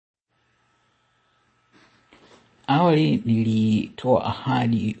Awali nilitoa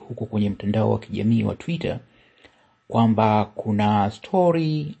ahadi huko kwenye mtandao wa kijamii wa Twitter kwamba kuna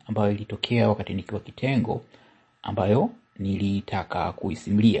story ambayo ilitokea wakati nikiwa kitengo ambayo nilitaka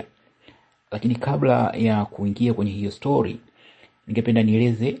kuisimulia. Lakini kabla ya kuingia kwenye hiyo story, ningependa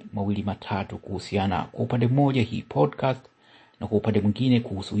nieleze mawili matatu kuhusiana, kwa upande mmoja hii podcast na kwa upande mwingine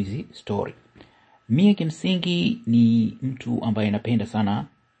kuhusu hizi story. Mimi kimsingi ni mtu ambaye napenda sana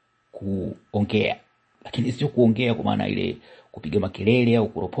kuongea, lakini sio kuongea kwa maana ile kupiga makelele au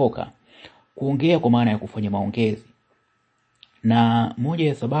kuropoka. Kuongea kwa maana ya kufanya maongezi. Na moja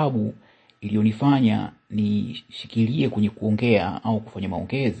ya sababu iliyonifanya nishikilie kwenye kuongea au kufanya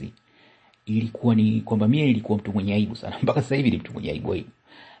maongezi ilikuwa ni kwamba mimi nilikuwa mtu mwenye aibu sana. Mpaka sasa hivi ni mtu mwenye aibu.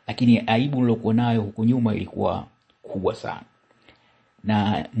 Lakini aibu nilokuwa nayo huko nyuma ilikuwa kubwa sana.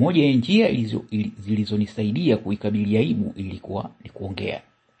 Na moja ya njia zilizonisaidia kuikabili aibu ilikuwa ni kuongea.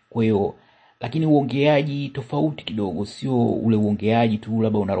 Kwa hiyo, lakini uongeaji tofauti kidogo, sio ule uongeaji tu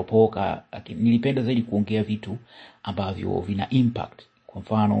labda unaropoka, lakini nilipenda zaidi kuongea vitu ambavyo vina impact. Kwa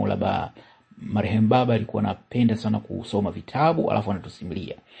mfano, labda marehemu baba alikuwa anapenda sana kusoma vitabu alafu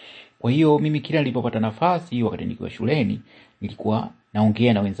anatusimulia. Kwa hiyo mimi kila nilipopata nafasi wakati nikiwa shuleni nilikuwa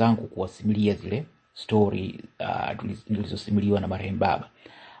naongea na wenzangu kuwasimulia zile story nilizosimuliwa na marehemu baba.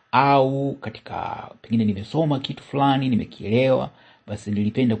 Au katika pengine nimesoma kitu fulani, nimekielewa, basi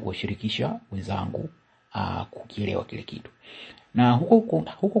nilipenda kuwashirikisha wenzangu kukielewa kile kitu. Na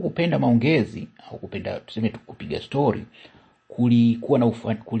huko kupenda maongezi au kupenda tuseme kupiga story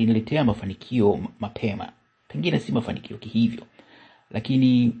kuliniletea mafanikio mapema. Pengine si mafanikio kihivyo,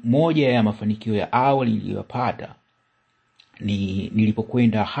 lakini moja ya mafanikio ya awali niliyopata ni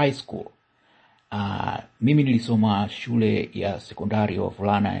nilipokwenda high school. Mimi nilisoma shule ya sekondari ya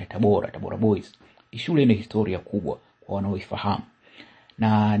wavulana ya Tabora Boys. Shule ina historia kubwa kwa wanaoifahamu.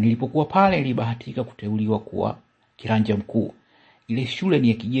 Na nilipokuwa pale nilibahatika kuteuliwa kuwa kiranja mkuu. Ile shule ni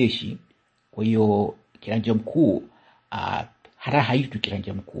ya kijeshi, kwa hiyo kiranja mkuu hata haitwi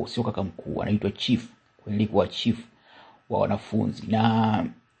kiranja mkuu, sio kaka mkuu, anaitwa chief. Kwa hiyo nilikuwa chief wa wanafunzi. Na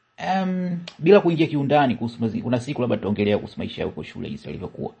bila kuingia kiundani kuhusu, kuna siku labda tutaongelea kuhusu maisha huko shule jinsi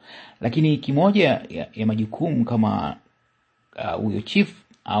ilivyokuwa. Lakini kimoja ya majukumu kama huyo chief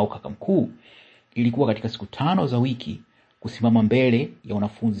au kaka mkuu ilikuwa katika siku 5 za wiki kusimama mbele ya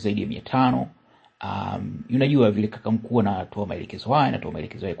wanafunzi zaidi ya 500. Unajua vile kaka mkuu anatoa maelekezo haya.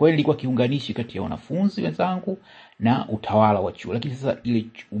 Kwa hiyo nilikuwa kiunganishi kati ya wanafunzi wenzangu na utawala wa chuo. Lakini sasa ile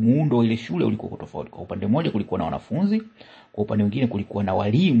muundo wa ile shule ulikuwa tofauti. Kwa upande mmoja kulikuwa na wanafunzi, kwa upande mwingine kulikuwa na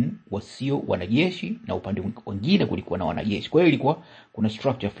walimu wasio wanajeshi, na upande mwingine kulikuwa na wanajeshi. Kwa hiyo ilikuwa kuna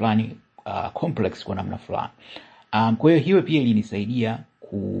structure fulani complex kwa namna fulani. Kwa hiyo pia ilinisaidia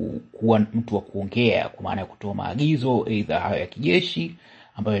kuwa mtu wa kuongea, kwa maana ya kutoa maagizo aidha ya kijeshi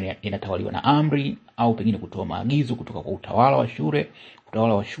ambayo inatawaliwa na amri, au pengine kutoa maagizo kutoka kwa utawala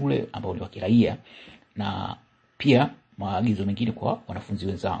wa shule ambao ni wa kiraia, na pia maagizo mengine kwa wanafunzi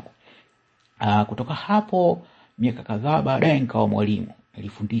wenzangu. Kutoka hapo miaka kadhaa baadaye nikawa mwalimu.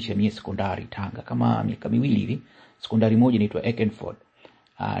 Nilifundisha mie sekondari Tanga kama miaka 2 hivi. Sekondari moja inaitwa Ekenford.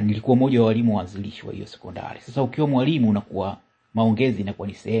 Nilikuwa mmoja wa walimu waanzilishi wa hiyo sekondari. Sasa ukiwa mwalimu unakuwa maongezi inakuwa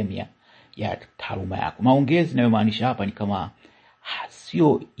ni sehemu ya taaluma yako. Maongezi ninayomaanisha hapa ni kama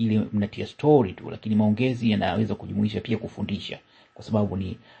sio ile mnatia story tu, lakini maongezi yanaweza kujumuisha pia kufundisha, kwa sababu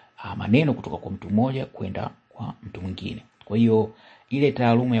ni maneno kutoka kwa mtu mmoja kwenda kwa mtu mwingine. Kwa hiyo ile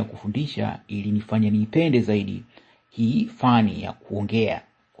taaluma ya kufundisha ilinifanya niipende zaidi hii fani ya kuongea,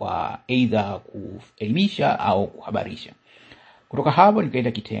 kwa aidha kuelimisha au kuhabarisha. Kutoka hapo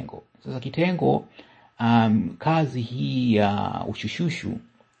nikaenda kitengo. Sasa kitengo, kazi hii ya ushushushu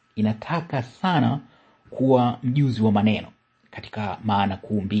inataka sana kuwa mjuzi wa maneno katika maana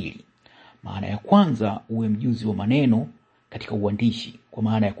kuu mbili. Maana ya kwanza, uwe mjuzi wa maneno katika uandishi, kwa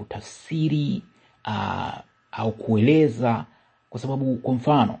maana ya kutafsiri au kueleza. Kwa sababu kwa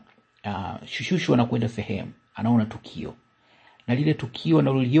mfano, shushushu anakwenda sehemu, anaona tukio, na lile tukio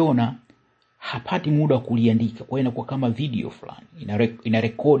analoliona hapati muda wa kuliandika. Kwa hiyo inakuwa kama video fulani,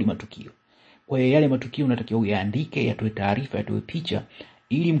 inarekodi matukio. Kwa hiyo yale matukio unatakiwa uyaandike, yatoe taarifa, yatoe picha,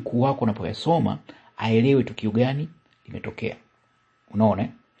 ili mkuu wako anapoyasoma aelewe tukio gani limetokea. Unaona?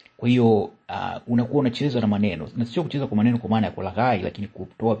 Kwa hiyo unakuwa unacheza na maneno. Na sio kucheza kwa maneno kwa maana ya kulaghai, lakini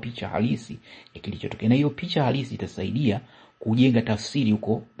kutoa picha halisi ya kilichotokea. Na hiyo picha halisi itasaidia kujenga tafsiri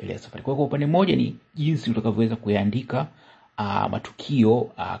huko mbele ya safari. Kwa upande mmoja ni jinsi utakavyoweza kuyaandika matukio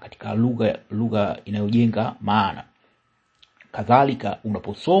katika lugha inayojenga maana. Kadhalika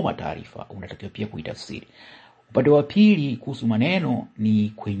unaposoma taarifa unatakiwa pia kuitafsiri. Upande wa pili kuhusu maneno ni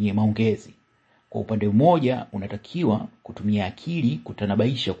kwenye maongezi. Kwa upande mmoja unatakiwa kutumia akili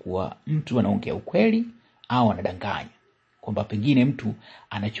kutanabaisha kuwa mtu anaongea ukweli au anadanganya, kwamba pengine mtu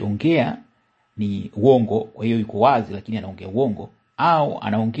anachoongea ni uongo, kwa hiyo yuko wazi lakini anaongea uongo, au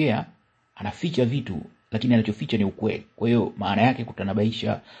anaongea anaficha vitu lakini anachoficha ni ukweli. Kwa hiyo maana yake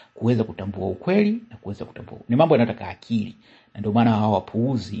kutanabaisha kuweza kutambua ukweli na kuweza kutambua. Ni mambo yanataka akili. Na ndio maana hawa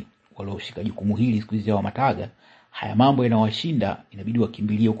wapuuzi walioshika jukumu hili siku hizi hawa mataga, haya mambo yanawashinda, inabidi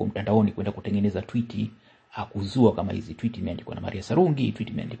wakimbilie huko mtandaoni kwenda kutengeneza tweet, kuzua kama hizi tweet imeandikwa na Maria Sarungi, tweet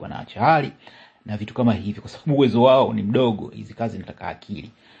imeandikwa na Achahali na vitu kama hivi, kwa sababu uwezo wao ni mdogo. Hizi kazi zinataka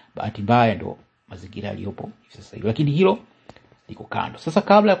akili. Bahati mbaya ndo mazingira yaliyopo sasa hivi, lakini hilo liko kando. Sasa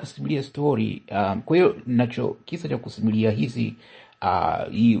kabla ya kusimulia story, kwa hiyo kisa cha kusimulia hizi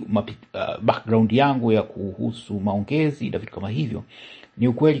background yangu ya kuhusu maongezi na vitu kama hivyo, ni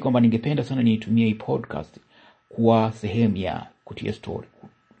ukweli kwamba ningependa sana niitumie hii podcast kuwa sehemu ya kutia story,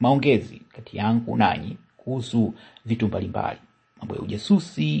 maongezi kati yangu nanyi kuhusu vitu mbalimbali, mambo ya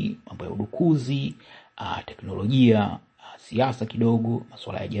ujasusi, mambo ya udukuzi, teknolojia, siasa kidogo,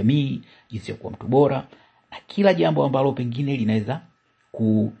 masuala ya jamii, jinsi ya kuwa mtu bora, na kila jambo ambalo pengine linaweza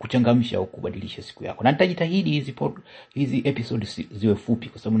kuchangamsha au kubadilisha siku yako. Na nitajitahidi hizi episodes ziwe fupi,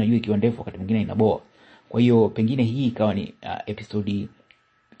 kwa sababu najua ikiwa ndefu wakati mwingine inaboa. Kwa hiyo pengine hii ikawa ni episode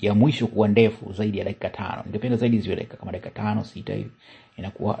ya mwisho kuwa ndefu zaidi ya dakika 5. Ningependa zaidi ziwe dakika kama dakika 5, 6 hivi,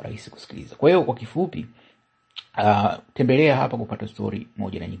 inakuwa rahisi kusikiliza. Kwa hiyo kwa kifupi, tembelea hapa kupata story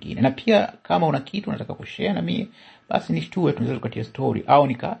moja na nyingine. Na pia kama una kitu unataka kushare na mimi, basi nishtue, tunaweza kukatia story au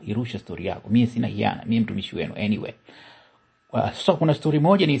nikairusha story yako. Mimi sina hiana, mimi mtumishi wenu anyway. Sasa kuna story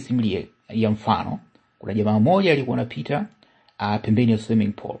moja niisimulie ya Mfano. Kuna jamaa mmoja alikuwa anapita pembeni ya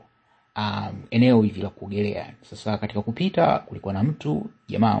swimming pool, eneo hivi la kuogelea. Sasa katika kupita kulikuwa na mtu,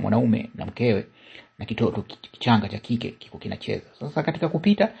 jamaa mwanaume na mkewe na kitoto kichanga cha kike kiko kinacheza. Sasa katika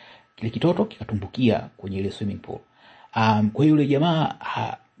kupita kile kitoto kikatumbukia kwenye ile swimming pool. Kwa hiyo yule jamaa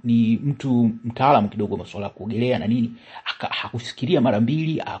ni mtu mtaalamu kidogo masuala ya kuogelea na nini, hakufikiria mara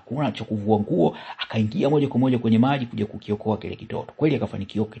mbili, hakuna cha kuvua nguo, akaingia moja kwa moja kwenye maji kuja kukiokoa kile kitoto. Kweli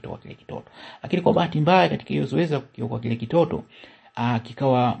akafanikiwa kutoa kile kitoto. Lakini kwa bahati mbaya katika hiyo zoezi kukiokoa kile kitoto,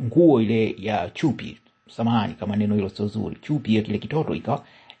 kikawa nguo ile ya chupi, samahani kama neno hilo sio zuri, chupi ya kile kitoto ikawa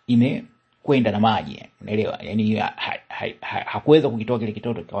imekwenda na maji, unaelewa? Yaani hakuweza kukitoa kile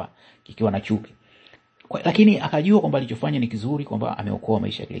kitoto kikiwa na chupi. Lakini akajua kwamba alichofanya ni kizuri, kwamba ameokoa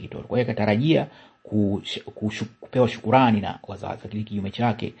maisha ya kile kitoto. Kwa hiyo akatarajia kupewa shukurani na wazazi. Lakini kinyume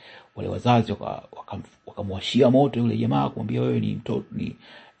chake, wale wazazi wakamwashia moto yule jamaa, kumwambia wewe ni mtoto,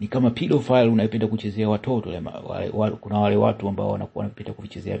 ni kama pedophile unayependa kuchezea watoto. Kuna wale watu ambao wanakuwa wanapenda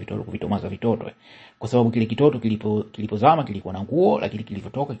kuvichezea vitoto, kuvitomaza vitoto. Kwa sababu kile kitoto kilipozama kilikuwa na nguo, lakini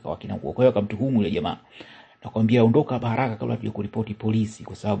kilipotoka kikawa kina nguo. Kwa hiyo akamtuhumu yule jamaa na kumwambia ondoka haraka kabla tuje kuripoti polisi,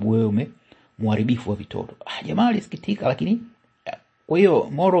 kwa sababu wewe muharibifu wa vitoto. Jamaa alisikitika, lakini kwa hiyo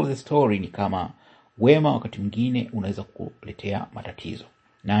moral of the story ni kama wema wakati mwingine unaweza kukuletea matatizo.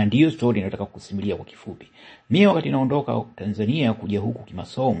 Na ndiyo story nataka kusimulia kwa kifupi. Mimi wakati naondoka Tanzania kuja huku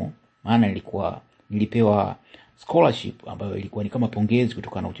kimasomo, maana nilipewa scholarship ambayo ilikuwa ni kama pongezi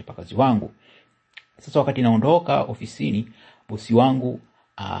kutokana na uchapakazi wangu. Sasa wakati naondoka ofisini, bosi wangu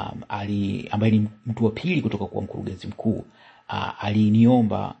ambaye ni mtu wa pili kutoka kwa mkurugenzi mkuu,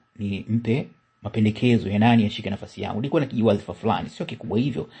 aliniomba nimpe mapendekezo ya nani ashike nafasi yangu. Nilikuwa na kijiwadhifa fulani, sio kikubwa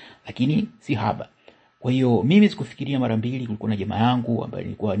hivyo, lakini si haba. Kwa hiyo mimi sikufikiria mara mbili. Kulikuwa na jamaa yangu ambaye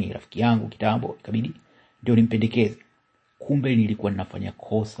nilikuwa ni rafiki yangu kitambo, ikabidi ndio nimpendekeze. Kumbe nilikuwa ninafanya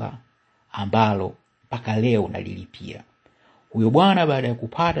kosa ambalo mpaka leo nalilipia. Huyo bwana baada ya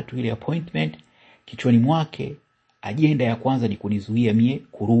kupata tu ile appointment, kichwani mwake ajenda ya kwanza ni kunizuia mie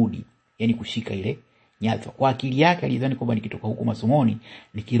kurudi, yani kushika ile nyadhifa. Kwa akili yake alidhani kwamba nikitoka huko masomoni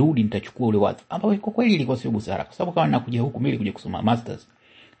nikirudi nitachukua ule wadhifa, ambao kwa kweli ilikuwa sio busara, kwa sababu kama ninakuja huku mimi kuja kusoma masters,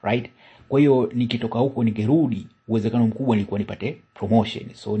 right? Kwa hiyo nikitoka huko ningerudi, uwezekano mkubwa nilikuwa nipate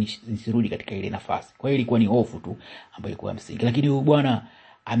promotion, so nisirudi katika ile nafasi. Kwa hiyo ilikuwa ni hofu tu ambayo ilikuwa msingi. Lakini huyu bwana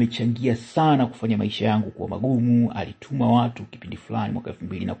amechangia sana kufanya maisha yangu kuwa magumu. Alituma watu kipindi fulani mwaka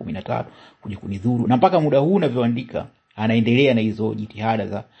 2013 kuja kunidhuru, na mpaka muda huu ninavyoandika anaendelea na hizo jitihada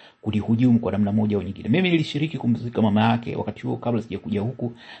za kunihujumu kwa namna moja au nyingine. Mimi nilishiriki kumzika mama yake wakati huo kabla sijakuja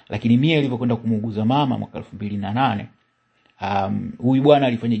huku, lakini mimi nilipokwenda kumuuguza mama mwaka 2008, huyu bwana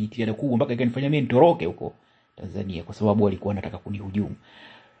alifanya jitihada kubwa mpaka ikanifanya mimi nitoroke huko Tanzania, kwa sababu alikuwa anataka kunihujumu.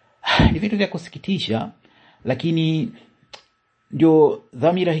 Ni vitu vya kusikitisha, lakini ndio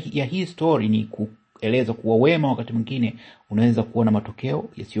dhamira ya hii story ni kueleza kuwa wema wakati mwingine unaweza kuona matokeo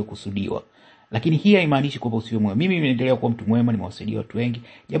yasiyokusudiwa. Lakini hii haimaanishi kwamba usiwe mwema. Mimi nimeendelea kuwa mtu mwema, nimewasaidia watu wengi.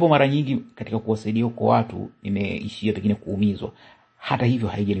 Japo mara nyingi katika kuwasaidia kwa watu nimeishia pengine kuumizwa. Hata hivyo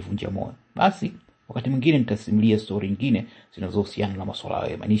haijanivunja moyo. Basi wakati mwingine nitasimulia story nyingine zinazohusiana na masuala ya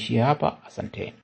wema. Niishie hapa, asanteni.